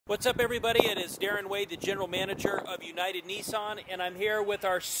What's up, everybody? It is Darren Wade, the General Manager of United Nissan, and I'm here with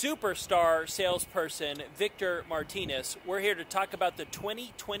our superstar salesperson, Victor Martinez. We're here to talk about the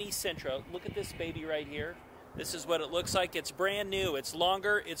 2020 Sentra. Look at this baby right here. This is what it looks like. It's brand new. It's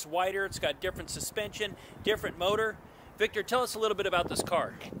longer. It's wider. It's got different suspension, different motor. Victor, tell us a little bit about this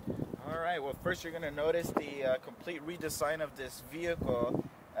car. All right. Well, first you're going to notice the complete redesign of this vehicle.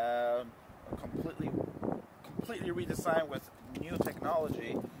 Completely redesigned with new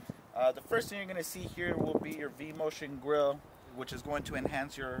technology. The first thing you're going to see here will be your V-Motion grille, which is going to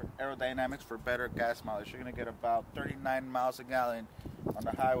enhance your aerodynamics for better gas mileage. You're going to get about 39 miles a gallon on the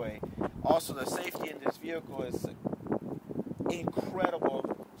highway. Also, the safety in this vehicle is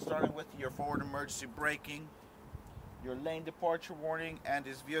incredible, starting with your forward emergency braking, your lane departure warning, and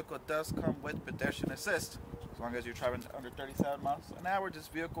this vehicle does come with pedestrian assist. As long as you're driving under 37 miles an hour, this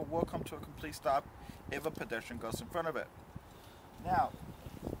vehicle will come to a complete stop if a pedestrian goes in front of it. Now,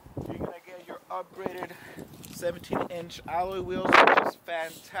 you're going to get your upgraded 17-inch alloy wheels, which is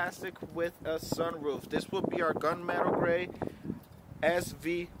fantastic with a sunroof. This will be our gunmetal gray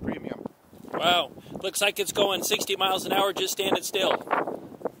SV Premium. Wow, looks like it's going 60 miles an hour just standing still.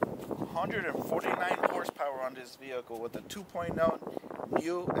 149 horsepower on this vehicle with a 2.0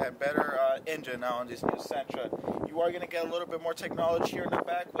 new and better engine now on this new Sentra. You are going to get a little bit more technology here in the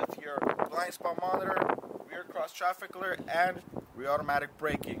back with your blind spot monitor, rear cross traffic alert, and rear automatic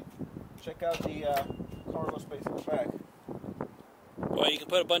braking. Check out the cargo space in the back. Well, you can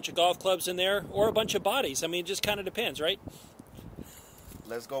put a bunch of golf clubs in there or a bunch of bodies. I mean, it just kind of depends, right?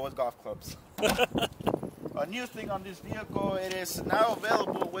 Let's go with golf clubs. A new thing on this vehicle, it is now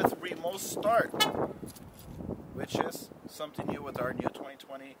available with remote start, which is something new with our new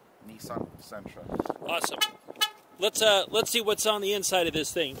 2020 Nissan Sentra. Awesome. Let's see what's on the inside of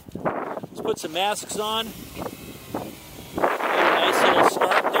this thing. Let's put some masks on. Nice little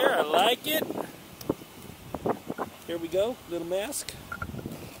start there. I like it. Here we go. Little mask.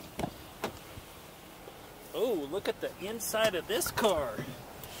 Oh, look at the inside of this car.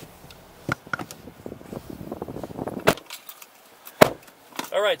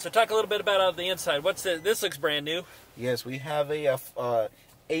 All right, so talk a little bit about the inside. This looks brand new. Yes, we have a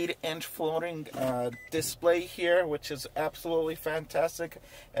 8-inch floating display here, which is absolutely fantastic,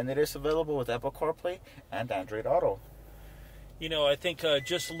 and it is available with Apple CarPlay and Android Auto. You know, I think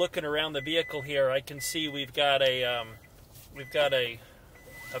just looking around the vehicle here, I can see we've got a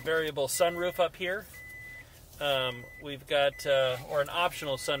variable sunroof up here. We've got or an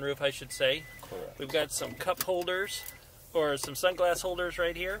optional sunroof, I should say. Correct. We've got some cup holders or some sunglass holders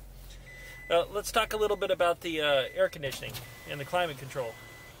right here. Let's talk a little bit about the air conditioning and the climate control.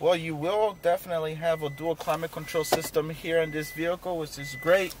 Well, you will definitely have a dual climate control system here in this vehicle, which is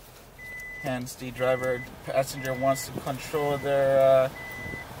great. Hence, the passenger wants to control their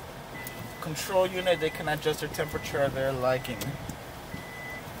control unit. They can adjust their temperature of their liking.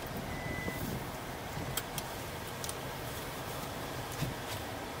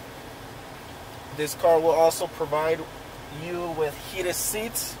 This car will also provide you with heated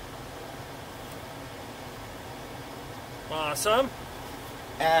seats. Awesome.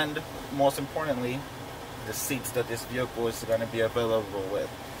 And most importantly, the seats that this vehicle is going to be available with.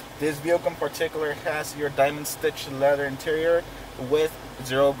 This vehicle in particular has your diamond stitch leather interior with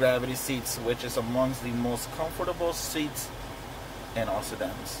zero gravity seats, which is amongst the most comfortable seats in all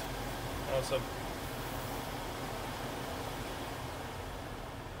sedans. Awesome.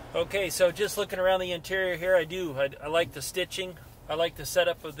 Okay, so just looking around the interior here, I like the stitching. I like the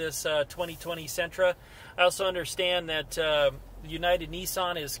setup of this 2020 Sentra. I also understand that United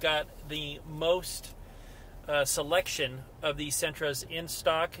Nissan has got the most selection of these Sentras in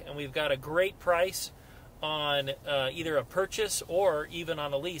stock, and we've got a great price on either a purchase or even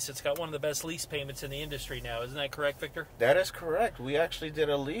on a lease. It's got one of the best lease payments in the industry now. Isn't that correct, Victor? That is correct. We actually did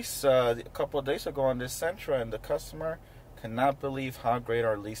a lease a couple of days ago on this Sentra, and the customer cannot believe how great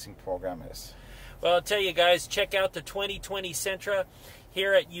our leasing program is. Well, I'll tell you guys, check out the 2020 Sentra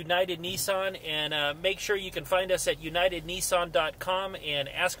here at United Nissan, and make sure you can find us at unitednissan.com and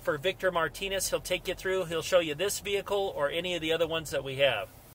ask for Victor Martinez. He'll take you through. He'll show you this vehicle or any of the other ones that we have.